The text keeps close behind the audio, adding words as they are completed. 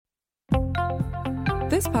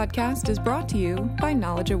This podcast is brought to you by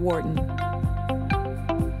Knowledge at Wharton.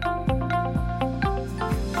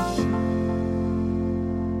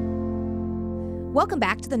 Welcome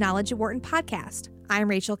back to the Knowledge at Wharton podcast. I'm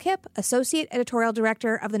Rachel Kipp, Associate Editorial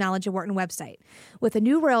Director of the Knowledge at Wharton website. With a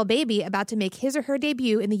new royal baby about to make his or her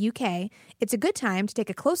debut in the UK, it's a good time to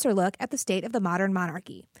take a closer look at the state of the modern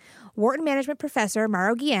monarchy. Wharton Management Professor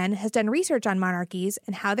Mauro Guillen has done research on monarchies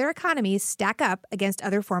and how their economies stack up against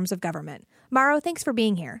other forms of government. Mauro, thanks for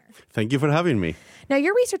being here. Thank you for having me. Now,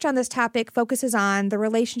 your research on this topic focuses on the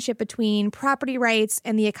relationship between property rights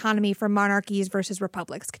and the economy for monarchies versus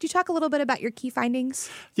republics. Could you talk a little bit about your key findings?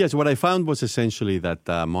 Yes, what I found was essentially that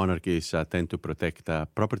monarchies tend to protect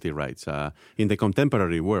property rights in the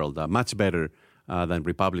contemporary world much better than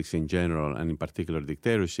republics in general, and in particular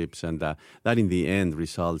dictatorships, and that in the end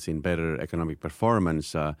results in better economic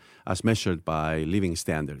performance as measured by living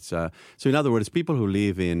standards. So in other words, people who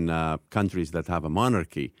live in countries that have a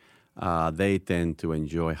monarchy, they tend to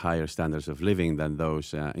enjoy higher standards of living than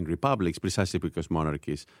those in republics, precisely because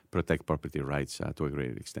monarchies protect property rights to a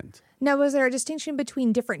greater extent. Now, was there a distinction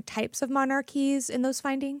between different types of monarchies in those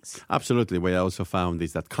findings? Absolutely. What I also found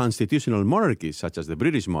is that constitutional monarchies, such as the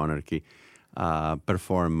British monarchy,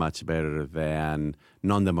 perform much better than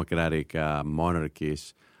non-democratic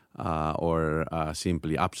monarchies or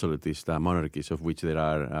simply absolutist monarchies, of which there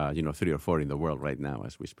are 3 or 4 in the world right now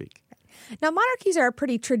as we speak. Now, monarchies are a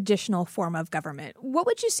pretty traditional form of government. What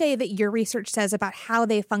would you say that your research says about how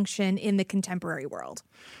they function in the contemporary world?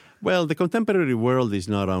 Well, the contemporary world is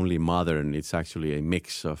not only modern, it's actually a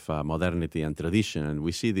mix of modernity and tradition, and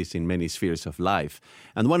we see this in many spheres of life.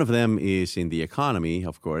 And one of them is in the economy,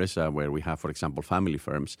 of course, where we have, for example, family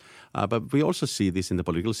firms. But we also see this in the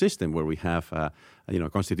political system, where we have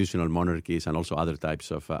constitutional monarchies and also other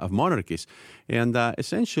types of monarchies. And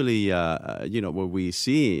essentially, what we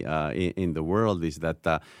see in the world is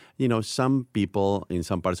that, some people in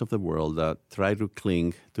some parts of the world try to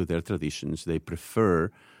cling to their traditions. They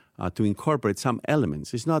prefer to incorporate some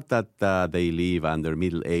elements. It's not that they live under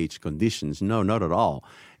middle-age conditions. No, not at all.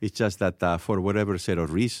 It's just that for whatever set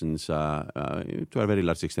of reasons, to a very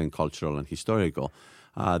large extent cultural and historical,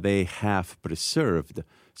 they have preserved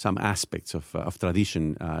some aspects of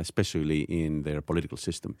tradition, especially in their political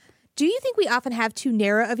system. Do you think we often have too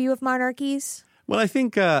narrow a view of monarchies? Well, I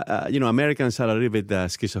think, Americans are a little bit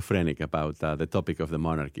schizophrenic about the topic of the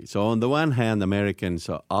monarchy. So on the one hand, Americans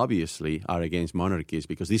obviously are against monarchies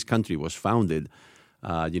because this country was founded,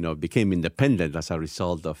 became independent as a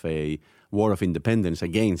result of a war of independence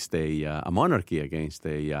against a monarchy, against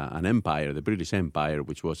an empire, the British Empire,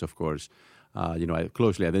 which was, of course,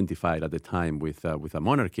 closely identified at the time with a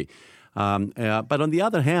monarchy. But on the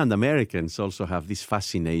other hand, Americans also have this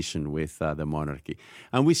fascination with the monarchy.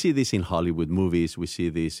 And we see this in Hollywood movies. We see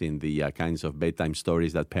this in the kinds of bedtime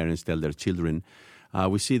stories that parents tell their children.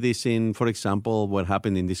 We see this in, for example, what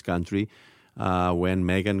happened in this country when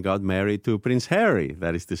Meghan got married to Prince Harry.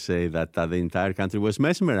 That is to say that the entire country was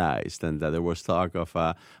mesmerized and there was talk of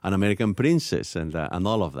an American princess and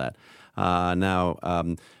all of that. Now,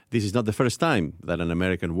 this is not the first time that an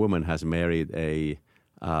American woman has married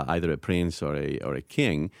either a prince or a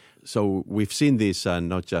king. So we've seen this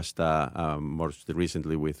not just more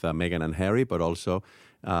recently with Meghan and Harry, but also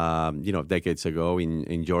decades ago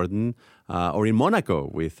in Jordan or in Monaco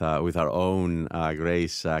with our own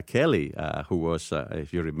Grace Kelly, who was,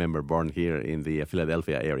 if you remember, born here in the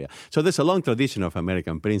Philadelphia area. So there's a long tradition of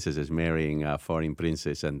American princesses marrying foreign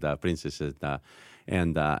princes and princesses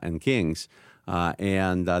and kings.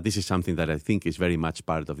 And this is something that I think is very much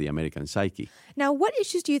part of the American psyche. Now, what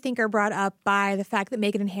issues do you think are brought up by the fact that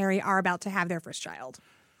Meghan and Harry are about to have their first child?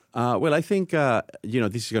 Well, I think,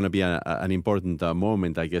 this is going to be an important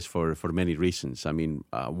moment, I guess, for many reasons. I mean,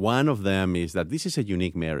 one of them is that this is a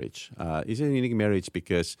unique marriage. It's a unique marriage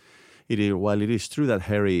because while it is true that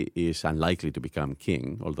Harry is unlikely to become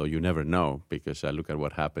king, although you never know, because look at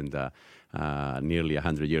what happened nearly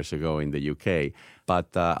 100 years ago in the UK. But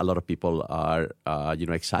a lot of people are,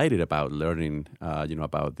 excited about learning,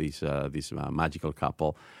 about this magical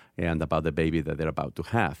couple and about the baby that they're about to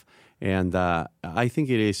have. And I think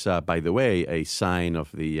it is, by the way, a sign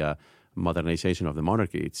of the modernization of the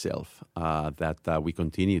monarchy itself that we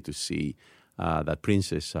continue to see that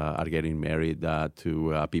princes are getting married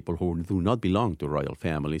to people who do not belong to royal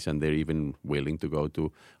families, and they're even willing to go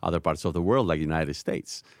to other parts of the world, like the United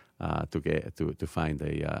States, to find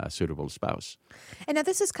a suitable spouse. And now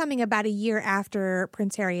this is coming about a year after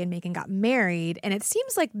Prince Harry and Meghan got married, and it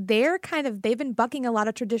seems like they've been bucking a lot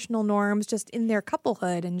of traditional norms just in their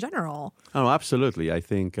couplehood in general. Oh, absolutely. I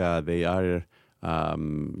think they are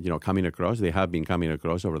coming across. They have been coming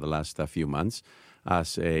across over the last few months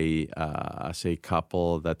as a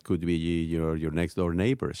couple that could be your next door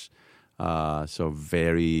neighbors. So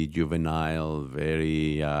very juvenile,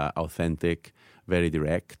 very authentic, very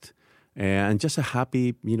direct, and just a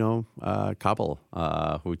happy, couple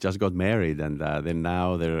who just got married, and then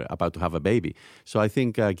now they're about to have a baby. So I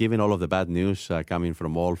think, given all of the bad news coming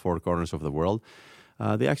from all four corners of the world,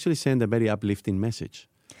 they actually send a very uplifting message.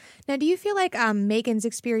 Now, do you feel like Meghan's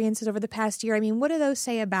experiences over the past year, I mean, what do those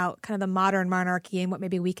say about kind of the modern monarchy and what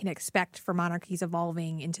maybe we can expect for monarchies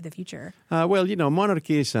evolving into the future?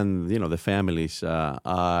 Monarchies and, the families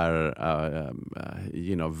are,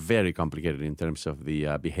 very complicated in terms of the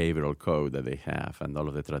behavioral code that they have and all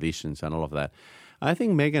of the traditions and all of that. I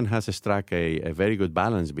think Meghan has struck a very good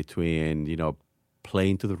balance between,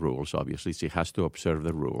 playing to the rules. Obviously, she has to observe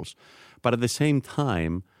the rules, but at the same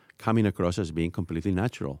time, coming across as being completely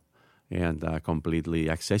natural and completely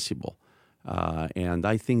accessible. And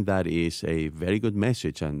I think that is a very good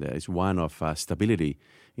message, and it's one of stability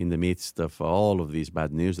in the midst of all of these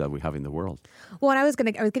bad news that we have in the world. Well, and I was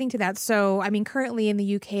getting to that. So, I mean, currently in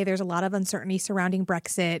the UK, there's a lot of uncertainty surrounding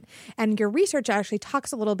Brexit, and your research actually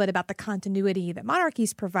talks a little bit about the continuity that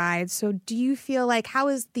monarchies provide. So do you feel like, how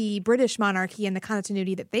is the British monarchy and the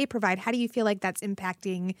continuity that they provide, how do you feel like that's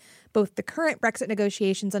impacting both the current Brexit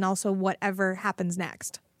negotiations and also whatever happens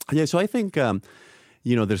next? Yeah, so I think,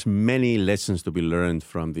 there's many lessons to be learned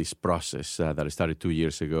from this process that started 2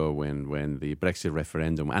 years ago when the Brexit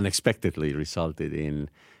referendum unexpectedly resulted in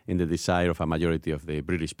the desire of a majority of the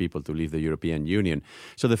British people to leave the European Union.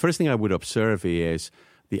 So the first thing I would observe is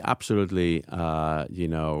the absolutely,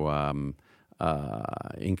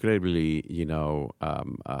 incredibly,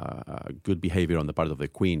 good behavior on the part of the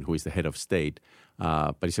Queen, who is the head of state.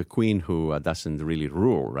 But it's a queen who doesn't really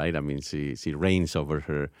rule, right? I mean, she reigns over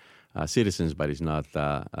her citizens, but is not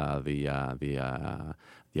the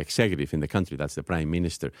executive in the country. That's the prime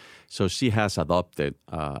minister. So she has adopted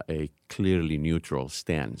a clearly neutral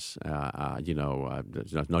stance,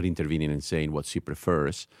 not intervening and saying what she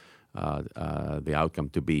prefers the outcome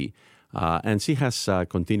to be. And she has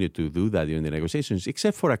continued to do that during the negotiations,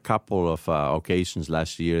 except for a couple of occasions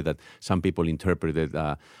last year that some people interpreted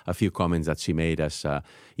a few comments that she made as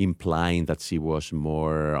implying that she was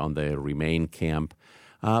more on the Remain camp.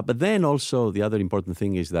 But then also the other important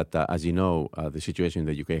thing is that, as you know, the situation in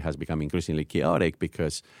the UK has become increasingly chaotic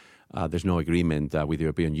because there's no agreement with the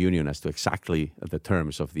European Union as to exactly the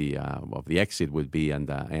terms of the exit would be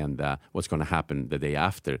and what's going to happen the day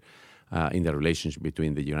after. In the relationship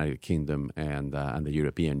between the United Kingdom and the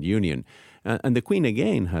European Union. And the Queen,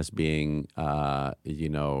 again, has been,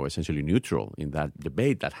 essentially neutral in that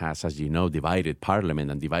debate that has, as you know, divided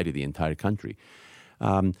Parliament and divided the entire country.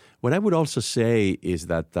 What I would also say is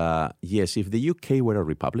that, yes, if the UK were a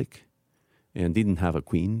republic and didn't have a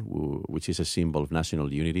Queen, which is a symbol of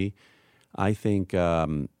national unity, I think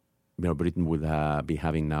Britain would be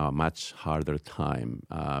having now a much harder time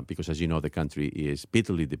because, as you know, the country is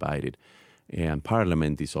bitterly divided and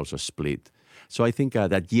Parliament is also split. So I think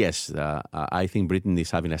that, yes, I think Britain is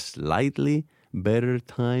having a slightly better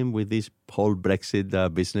time with this whole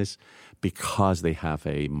Brexit business because they have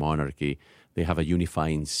a monarchy. They have a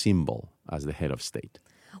unifying symbol as the head of state.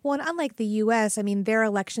 Well, and unlike the U.S., I mean, their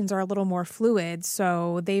elections are a little more fluid,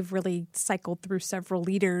 so they've really cycled through several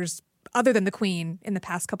leaders other than the Queen in the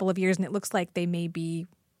past couple of years, and it looks like they may be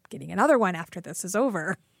getting another one after this is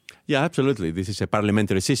over. Yeah, absolutely. This is a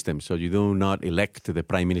parliamentary system, so you do not elect the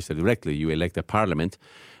prime minister directly. You elect a parliament,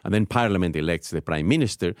 and then parliament elects the prime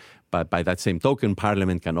minister. But by that same token,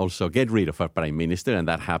 parliament can also get rid of a prime minister, and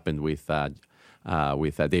that happened with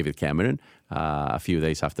David Cameron a few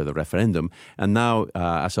days after the referendum. And now,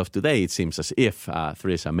 as of today, it seems as if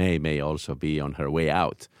Theresa May also be on her way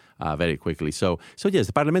out very quickly. So yes,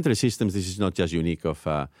 the parliamentary systems, this is not just unique of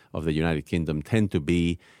the United Kingdom, tend to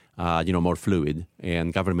be more fluid,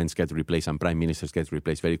 and governments get replaced and prime ministers get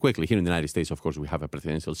replaced very quickly. Here in the United States, of course, we have a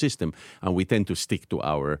presidential system, and we tend to stick to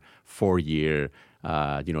our 4-year,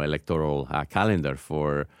 electoral calendar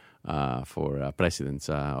for presidents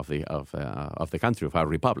of the country, of our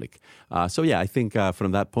republic. So yeah, I think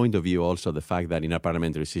from that point of view, also the fact that in a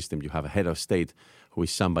parliamentary system you have a head of state who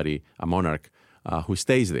is somebody, a monarch, who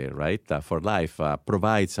stays there, right, for life,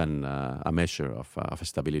 provides a measure of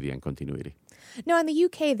stability and continuity. No, in the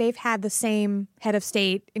UK, they've had the same head of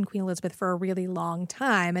state in Queen Elizabeth for a really long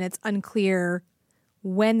time, and it's unclear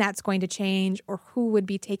when that's going to change or who would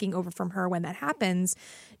be taking over from her when that happens.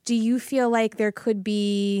 Do you feel like there could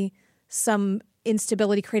be some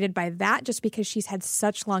instability created by that just because she's had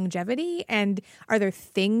such longevity? And are there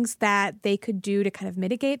things that they could do to kind of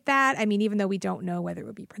mitigate that? I mean, even though we don't know whether it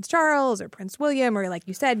would be Prince Charles or Prince William, or like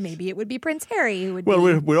you said, maybe it would be Prince Harry who would Well,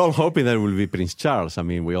 be... we're all hoping that it will be Prince Charles. I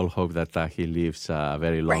mean, we all hope that he lives a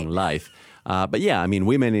very long life. But yeah, I mean,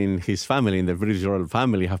 women in his family, in the British royal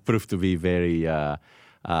family, have proved to be very... to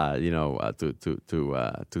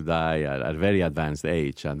die at a very advanced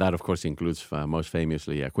age. And that, of course, includes most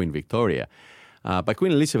famously Queen Victoria. But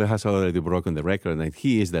Queen Elizabeth has already broken the record, and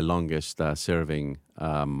he is the longest serving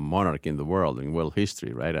monarch in the world, in world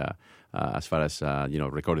history, right? As far as,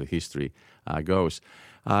 recorded history goes.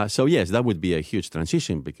 So, yes, that would be a huge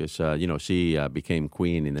transition because, she became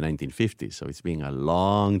queen in the 1950s. So it's been a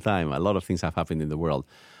long time. A lot of things have happened in the world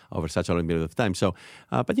over such a long period of time. So,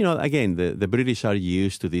 but, again, the British are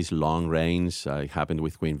used to these long reigns. It happened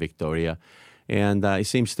with Queen Victoria. And it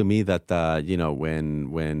seems to me that,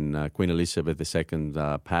 when Queen Elizabeth II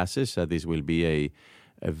passes, this will be a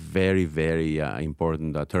very, very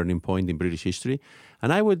important turning point in British history.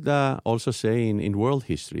 And I would also say in world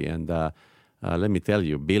history. And let me tell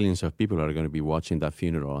you, billions of people are going to be watching that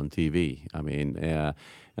funeral on TV. I mean,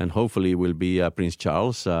 and hopefully it will be Prince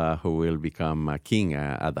Charles who will become king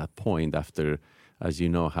at that point after, as you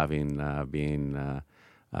know, having been...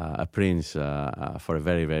 a prince for a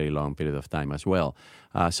very, very long period of time as well.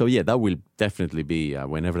 So, yeah, that will definitely be,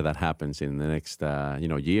 whenever that happens in the next,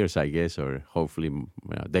 years, I guess, or hopefully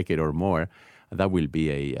a decade or more, that will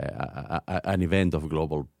be an event of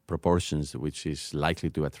global proportions, which is likely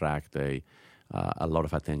to attract a lot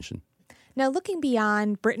of attention. Now, looking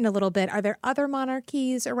beyond Britain a little bit, are there other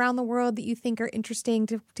monarchies around the world that you think are interesting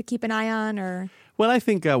to keep an eye on? Or well, I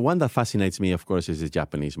think one that fascinates me, of course, is the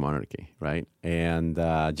Japanese monarchy, right? And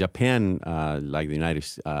Japan, like the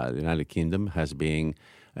United Kingdom, has been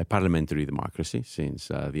a parliamentary democracy since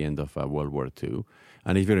the end of World War II.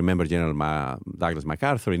 And if you remember, General Douglas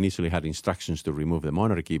MacArthur initially had instructions to remove the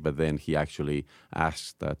monarchy, but then he actually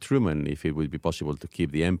asked Truman if it would be possible to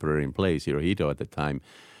keep the emperor in place, Hirohito at the time,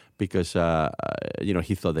 because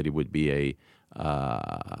he thought that it would be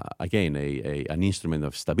an instrument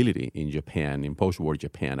of stability in Japan, in post-war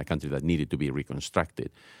Japan, a country that needed to be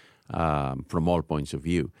reconstructed from all points of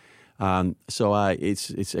view. So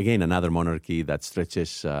it's again another monarchy that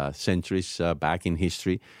stretches centuries back in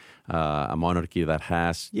history, a monarchy that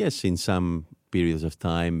has, yes, in some periods of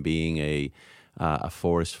time, being a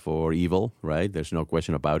force for evil. Right? There's no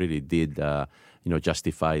question about it. It did.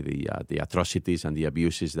 Justify the atrocities and the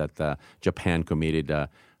abuses that Japan committed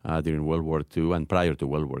during World War II and prior to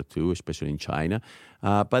World War II, especially in China.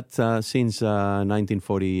 But since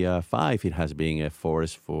 1945, it has been a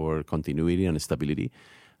force for continuity and stability.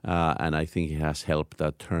 And I think it has helped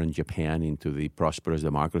turn Japan into the prosperous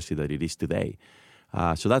democracy that it is today.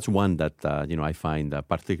 So that's one that, I find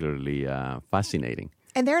particularly fascinating.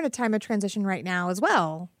 And they're in a time of transition right now as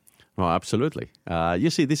well. Oh, absolutely. You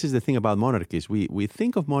see, this is the thing about monarchies. We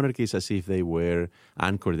think of monarchies as if they were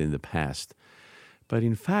anchored in the past. But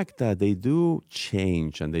in fact, they do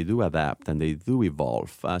change and they do adapt and they do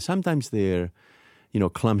evolve. Sometimes they're,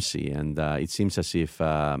 clumsy and it seems as if,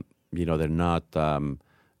 they're not,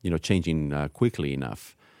 changing quickly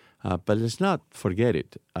enough. But let's not forget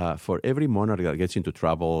it. For every monarch that gets into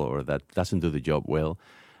trouble or that doesn't do the job well,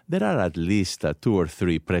 there are at least 2 or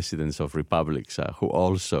 3 presidents of republics who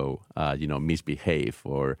also, misbehave,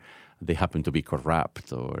 or they happen to be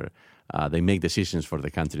corrupt, or they make decisions for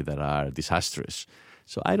the country that are disastrous.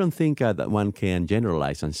 So I don't think that one can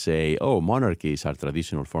generalize and say, oh, monarchies are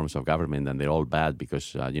traditional forms of government and they're all bad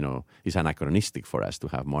because, it's anachronistic for us to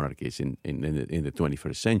have monarchies in the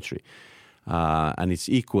 21st century. And it's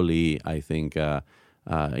equally, I think,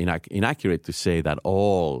 inaccurate to say that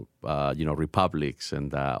all, republics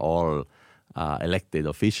and all elected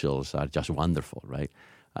officials are just wonderful, right?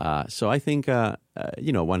 So I think,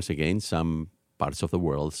 once again, some parts of the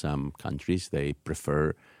world, some countries, they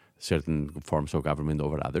prefer certain forms of government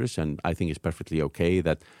over others. And I think it's perfectly okay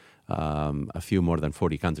that a few more than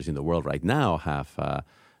 40 countries in the world right now have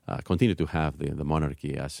continue to have the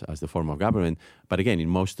monarchy as the form of government. But again, in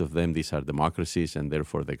most of them, these are democracies, and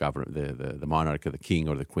therefore the monarch, the king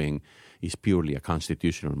or the queen, is purely a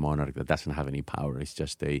constitutional monarch that doesn't have any power. It's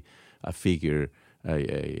just a figure,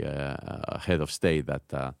 a head of state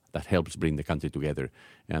that helps bring the country together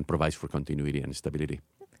and provides for continuity and stability.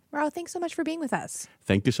 Raul, thanks so much for being with us.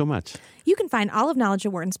 Thank you so much. You can find all of Knowledge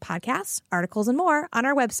at Wharton's podcasts, articles, and more on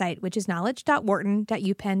our website, which is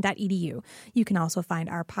knowledge.wharton.upenn.edu. You can also find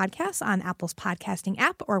our podcasts on Apple's podcasting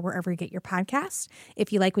app or wherever you get your podcasts.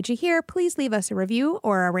 If you like what you hear, please leave us a review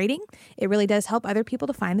or a rating. It really does help other people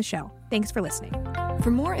to find the show. Thanks for listening.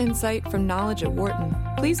 For more insight from Knowledge at Wharton,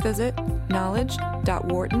 please visit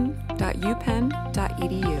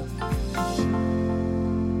knowledge.wharton.upenn.edu.